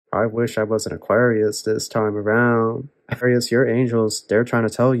I wish I was an Aquarius this time around. Aquarius, your angels, they're trying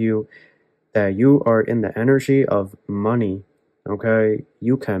to tell you that you are in the energy of money, okay?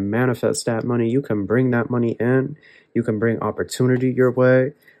 You can manifest that money. You can bring that money in. You can bring opportunity your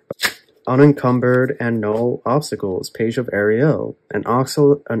way. Unencumbered and no obstacles. Page of Ariel. An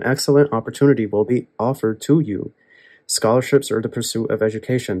excellent opportunity will be offered to you. Scholarships or the pursuit of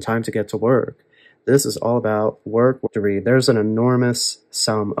education. Time to get to work. This is all about work. There's an enormous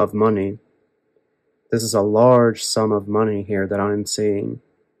sum of money. This is a large sum of money here that I'm seeing.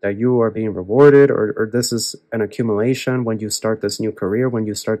 That you are being rewarded, or this is an accumulation when you start this new career, when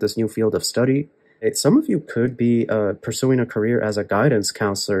you start this new field of study. Some of you could be pursuing a career as a guidance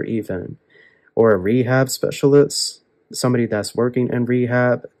counselor even, or a rehab specialist, somebody that's working in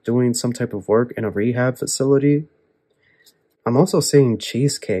rehab, doing some type of work in a rehab facility. I'm also seeing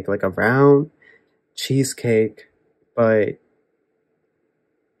cheesecake, like a round cheesecake, but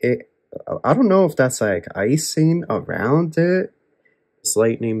I don't know if that's like icing around it. This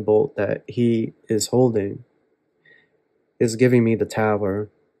lightning bolt that he is holding is giving me the Tower.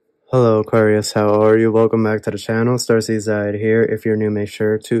 Hello Aquarius, how are you? Welcome back to the channel. Starseaside here. If you're new, make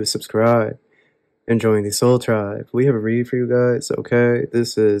sure to subscribe and join the Soul Tribe. We have a read for you guys, okay?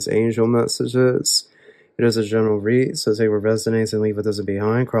 This is Angel Messages. It is a general read, so say what resonates and leave what doesn't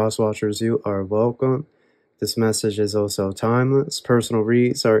behind. Cross-watchers, you are welcome. This message is also timeless. Personal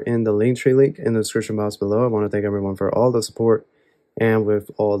reads are in the Linktree link in the description box below. I want to thank everyone for all the support. And with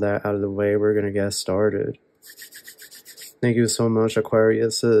all that out of the way, we're going to get started. Thank you so much,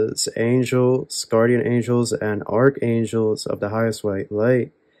 Aquarius' angels, guardian angels, and archangels of the highest white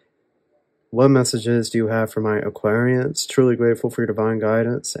light. What messages do you have for my Aquarians? Truly grateful for your divine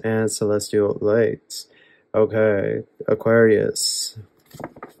guidance and celestial light. Okay, Aquarius.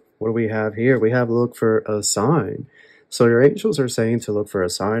 What do we have here? We have look for a sign. So your angels are saying to look for a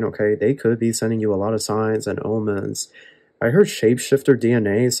sign, okay? They could be sending you a lot of signs and omens. I heard shapeshifter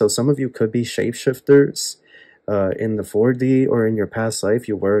DNA, so some of you could be shapeshifters. In the 4D or in your past life,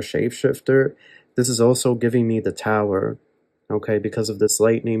 you were a shapeshifter. This is also giving me the Tower, okay? Because of this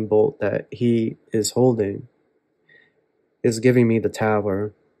lightning bolt that he is holding is giving me the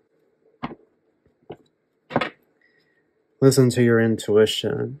Tower. Listen to your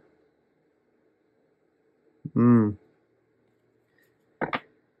intuition. I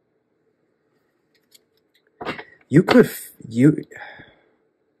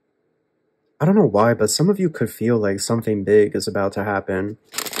don't know why, but some of you could feel like something big is about to happen,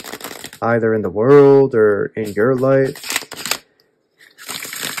 either in the world or in your life.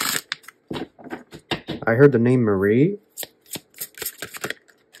 I heard the name Marie.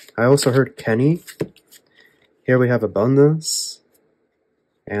 I also heard Kenny. Here we have abundance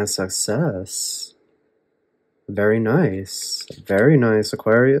and success. Very nice. Very nice,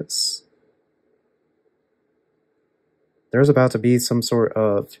 Aquarius. There's about to be some sort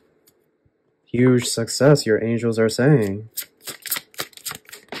of huge success, your angels are saying.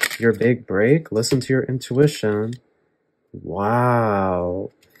 Your big break. Listen to your intuition.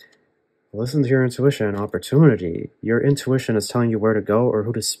 Wow. Listen to your intuition. Opportunity. Your intuition is telling you where to go or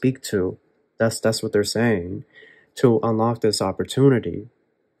who to speak to. That's what they're saying. To unlock this opportunity.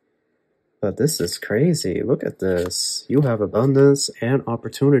 But this is crazy. Look at this. You have abundance and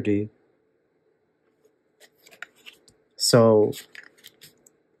opportunity. So,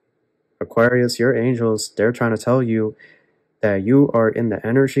 Aquarius, your angels, they're trying to tell you that you are in the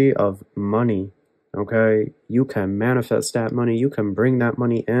energy of money, okay? You can manifest that money. You can bring that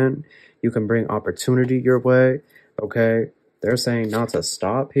money in. You can bring opportunity your way, okay? They're saying not to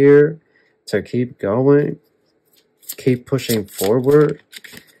stop here, to keep going, keep pushing forward.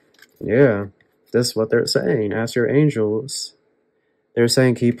 Yeah, this is what they're saying. Ask your angels. They're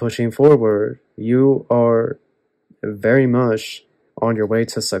saying keep pushing forward. You are very much on your way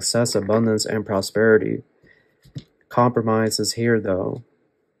to success, abundance, and prosperity. Compromise is here, though.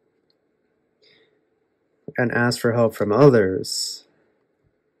 And ask for help from others.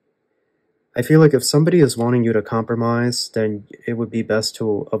 I feel like if somebody is wanting you to compromise, then it would be best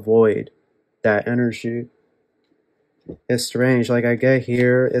to avoid that energy. It's strange. Like I get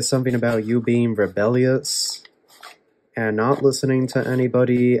here, it's something about you being rebellious and not listening to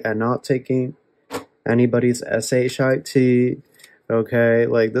anybody and not taking anybody's SHIT. Okay,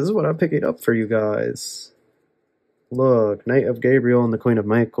 like this is what I'm picking up for you guys. Look, Knight of Gabriel and the Queen of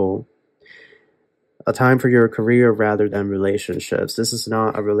Michael. A time for your career rather than relationships. This is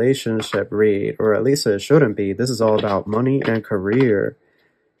not a relationship read, or at least it shouldn't be. This is all about money and career.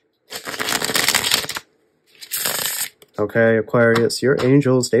 Okay, Aquarius, your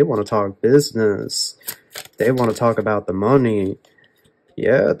angels, they want to talk business. They want to talk about the money.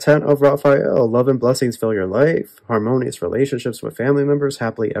 Yeah, 10 of Raphael. Love and blessings fill your life. Harmonious relationships with family members.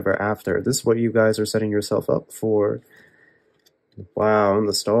 Happily ever after. This is what you guys are setting yourself up for. Wow, and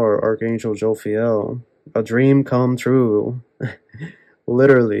the star, Archangel Jophiel. A dream come true.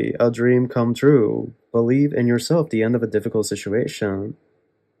 Literally, a dream come true. Believe in yourself. The end of a difficult situation.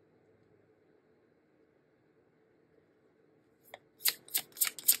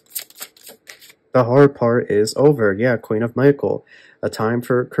 The hard part is over. Yeah, Queen of Michael. A time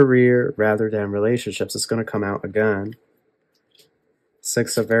for career rather than relationships. It's going to come out again.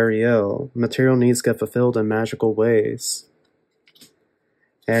 6 of Ariel. Material needs get fulfilled in magical ways.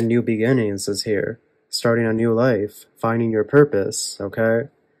 And new beginnings is here. Starting a new life. Finding your purpose. Okay?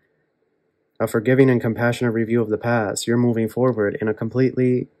 A forgiving and compassionate review of the past. You're moving forward in a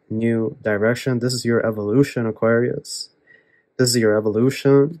completely new direction. This is your evolution, Aquarius. This is your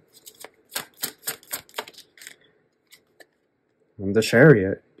evolution. The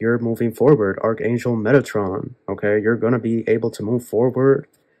Chariot, you're moving forward. Archangel Metatron, okay? You're going to be able to move forward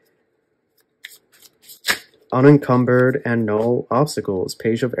unencumbered and no obstacles.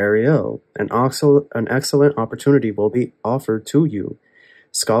 Page of Ariel, an excellent opportunity will be offered to you.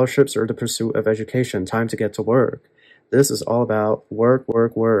 Scholarships or the pursuit of education. Time to get to work. This is all about work,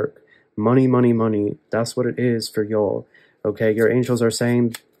 work, work. Money, money, money. That's what it is for y'all, okay? Your angels are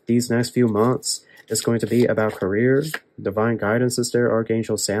saying these next few months, it's going to be about career. Divine guidance is there.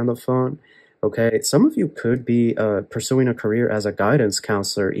 Archangel Sandalphon. Okay, some of you could be pursuing a career as a guidance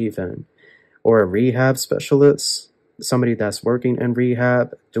counselor even. Or a rehab specialist. Somebody that's working in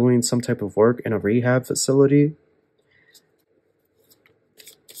rehab. Doing some type of work in a rehab facility.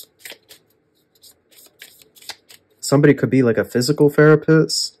 Somebody could be like a physical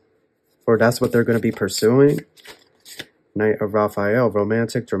therapist. Or that's what they're going to be pursuing. Knight of Raphael,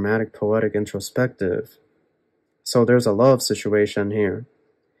 romantic, dramatic, poetic, introspective. So there's a love situation here.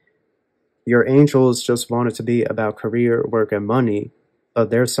 Your angels just want it to be about career, work, and money. But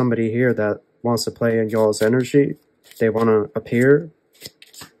there's somebody here that wants to play in y'all's energy. They want to appear.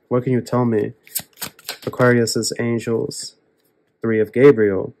 What can you tell me? Aquarius's angels. 3 of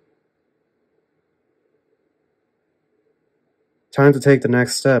Gabriel. Time to take the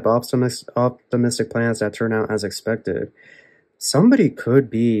next step. Optimistic plans that turn out as expected. Somebody could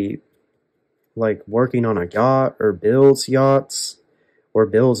be like working on a yacht or builds yachts or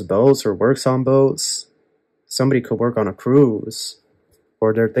builds boats or works on boats. Somebody could work on a cruise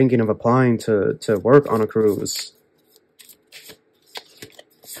or they're thinking of applying to work on a cruise.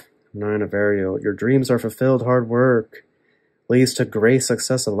 9 of Ariel. Your dreams are fulfilled. Hard work leads to great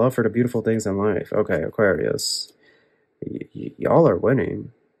success and love for the beautiful things in life. Okay, Aquarius. Y'all are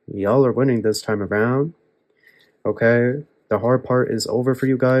winning. Y'all are winning this time around. Okay? The hard part is over for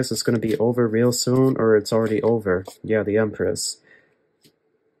you guys. It's going to be over real soon, or it's already over. Yeah, the Empress.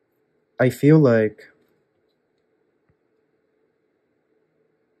 I feel like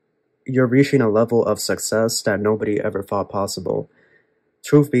you're reaching a level of success that nobody ever thought possible.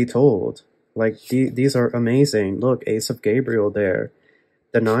 Truth be told. Like, these are amazing. Look, Ace of Gabriel there.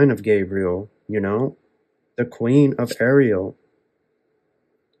 The 9 of Gabriel, you know? The Queen of Ariel.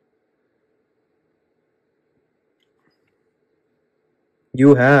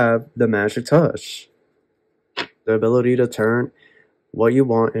 You have the magic touch. The ability to turn what you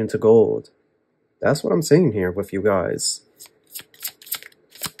want into gold. That's what I'm seeing here with you guys.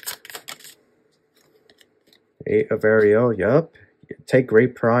 8 of Ariel, yep. Take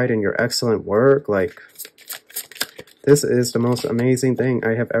great pride in your excellent work. Like, this is the most amazing thing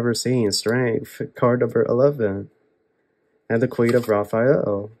I have ever seen. Strength, card number 11. And the Queen of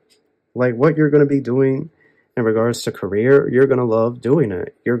Raphael. Like, what you're going to be doing in regards to career, you're going to love doing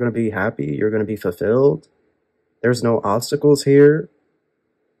it. You're going to be happy. You're going to be fulfilled. There's no obstacles here.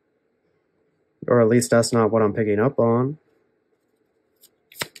 Or at least that's not what I'm picking up on.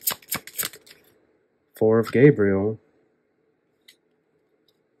 4 of Gabriel.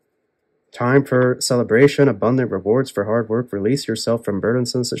 Time for celebration, abundant rewards for hard work. Release yourself from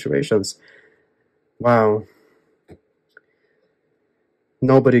burdensome situations. Wow.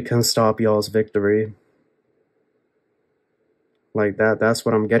 Nobody can stop y'all's victory. Like that's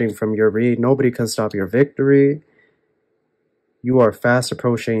what I'm getting from your read. Nobody can stop your victory. You are fast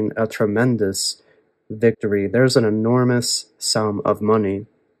approaching a tremendous victory. There's an enormous sum of money.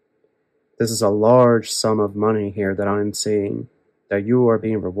 This is a large sum of money here that I'm seeing. That you are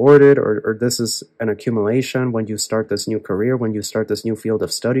being rewarded, or this is an accumulation when you start this new career, when you start this new field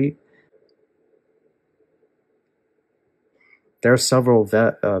of study. There are several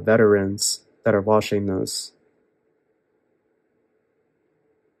veterans that are watching this.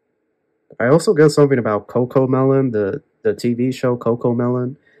 I also get something about Coco Melon, the the TV show Coco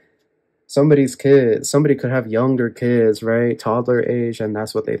Melon. Somebody's kids, somebody could have younger kids, right? Toddler age, and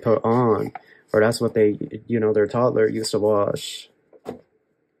that's what they put on. Or that's what they, you know, their toddler used to watch.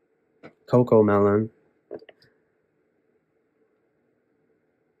 Coco Melon.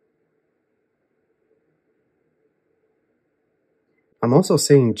 I'm also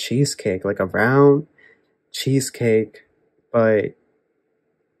seeing cheesecake, like a round cheesecake, but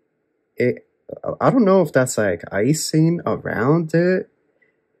I don't know if that's like icing around it.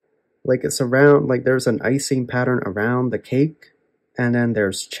 Like it's around, like there's an icing pattern around the cake, and then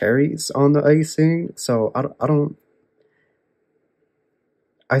there's cherries on the icing. So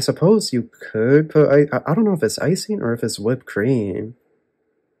I suppose you could put, I don't know if it's icing or if it's whipped cream.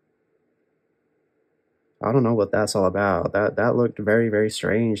 I don't know what that's all about. That looked very, very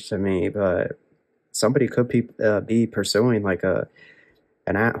strange to me, but somebody could be pursuing like an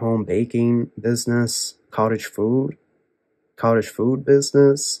at-home baking business, cottage food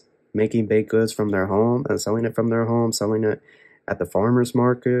business, making baked goods from their home and selling it from their home, selling it at the farmer's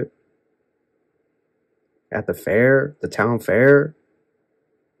market, at the fair, the town fair.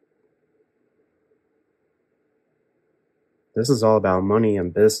 This is all about money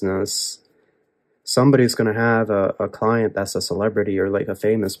and business. Somebody's going to have a client that's a celebrity or like a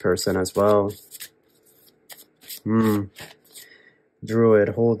famous person as well. Druid,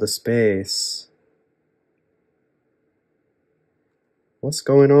 hold the space. What's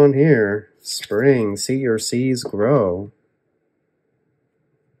going on here? Spring, see your seeds grow.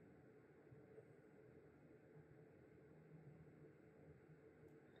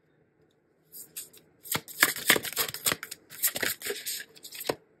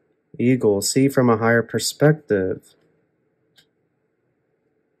 Eagle, see from a higher perspective.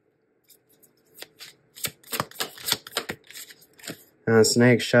 And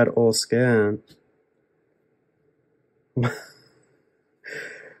snake, shed old skin.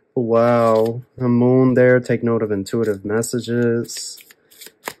 Wow. A moon there, take note of intuitive messages.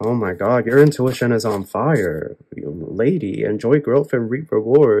 Oh my god, your intuition is on fire. Lady, enjoy growth and reap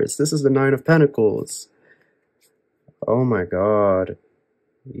rewards. This is the Nine of Pentacles. Oh my god.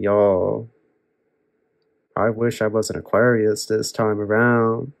 Y'all. I wish I was an Aquarius this time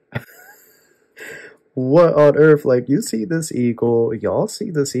around. What on earth? Like, you see this eagle, y'all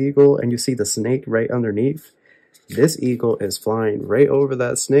see this eagle, and you see the snake right underneath. This eagle is flying right over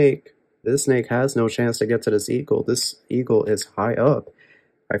that snake. This snake has no chance to get to this eagle. This eagle is high up.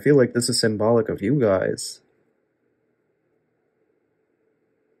 I feel like this is symbolic of you guys.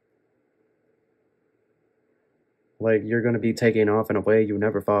 Like, you're going to be taking off in a way you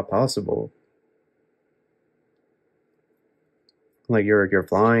never thought possible. Like, you're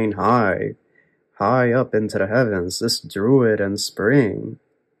flying high up into the heavens. This druid and spring.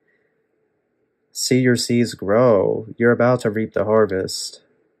 See your seeds grow. You're about to reap the harvest.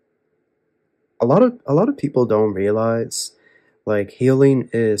 A lot of people don't realize, like, healing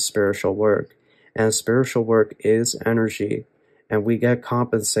is spiritual work, and spiritual work is energy, and we get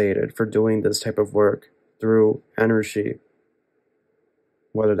compensated for doing this type of work through energy.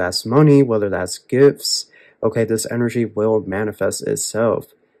 Whether that's money, whether that's gifts, okay, this energy will manifest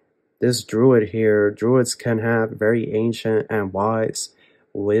itself. This druid here, druids can have very ancient and wise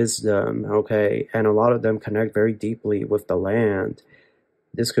wisdom, okay? And a lot of them connect very deeply with the land.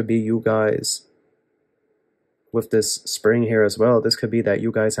 This could be you guys with this spring here as well. This could be that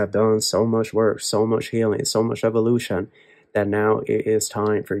you guys have done so much work, so much healing, so much evolution, that now it is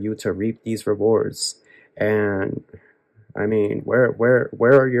time for you to reap these rewards. And I mean, where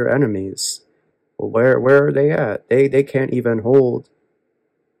are your enemies? Where are they at? They can't even hold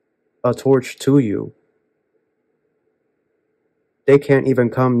a torch to you. They can't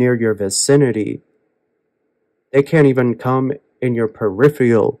even come near your vicinity. They can't even come in your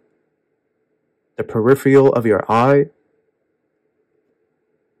peripheral. The peripheral of your eye.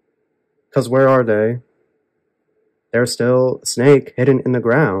 Because where are they? They're still snake hidden in the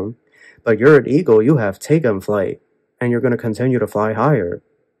ground. But you're an eagle, you have taken flight. And you're going to continue to fly higher.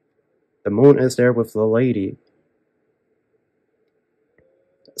 The moon is there with the lady.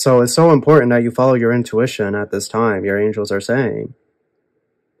 So it's so important that you follow your intuition at this time, your angels are saying.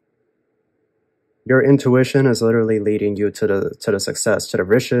 Your intuition is literally leading you to the success, to the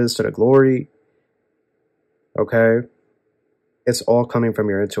riches, to the glory. Okay? It's all coming from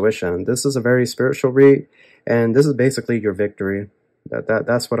your intuition. This is a very spiritual read, and this is basically your victory.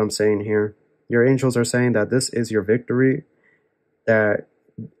 That's what I'm saying here. Your angels are saying that this is your victory. That,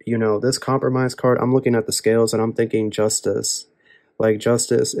 you know, this compromise card, I'm looking at the scales and I'm thinking justice. Like,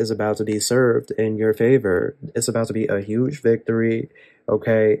 justice is about to be served in your favor. It's about to be a huge victory,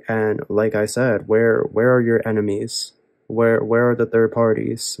 okay? And like I said, where are your enemies? Where are the third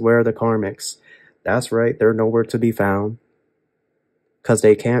parties? Where are the karmics? That's right, they're nowhere to be found. Because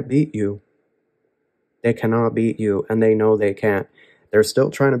they can't beat you. They cannot beat you, and they know they can't. They're still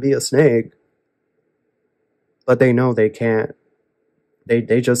trying to be a snake, but they know they can't.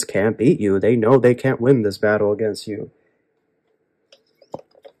 They just can't beat you. They know they can't win this battle against you.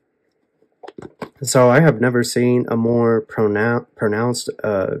 So I have never seen a more pronounced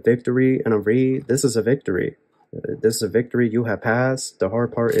victory in a read. This is a victory. This is a victory you have passed. The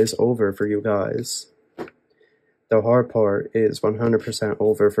hard part is over for you guys. The hard part is 100%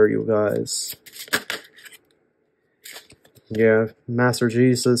 over for you guys. Yeah, Master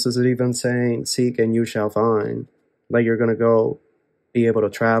Jesus is even saying, seek and you shall find. Like you're going to go be able to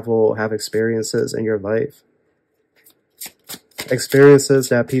travel, have experiences in your life. Experiences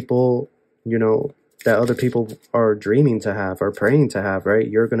that people, you know, that other people are dreaming to have or praying to have, right?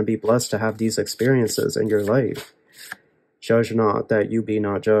 You're going to be blessed to have these experiences in your life. Judge not that you be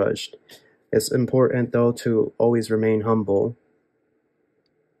not judged. It's important, though, to always remain humble.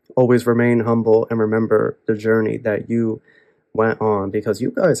 Always remain humble and remember the journey that you went on, because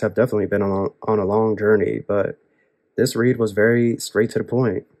you guys have definitely been on a long journey, but this read was very straight to the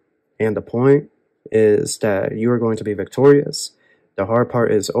point. And the point is that you are going to be victorious. The hard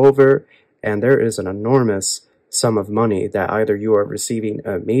part is over, and there is an enormous sum of money that either you are receiving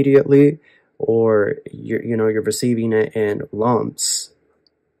immediately or you're receiving it in lumps.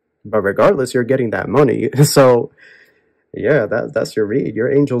 But regardless, you're getting that money. So yeah, that's your read.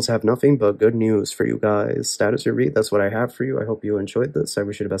 Your angels have nothing but good news for you guys. That is your read. That's what I have for you. I hope you enjoyed this. I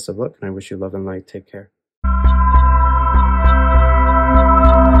wish you the best of luck, and I wish you love and light. Take care.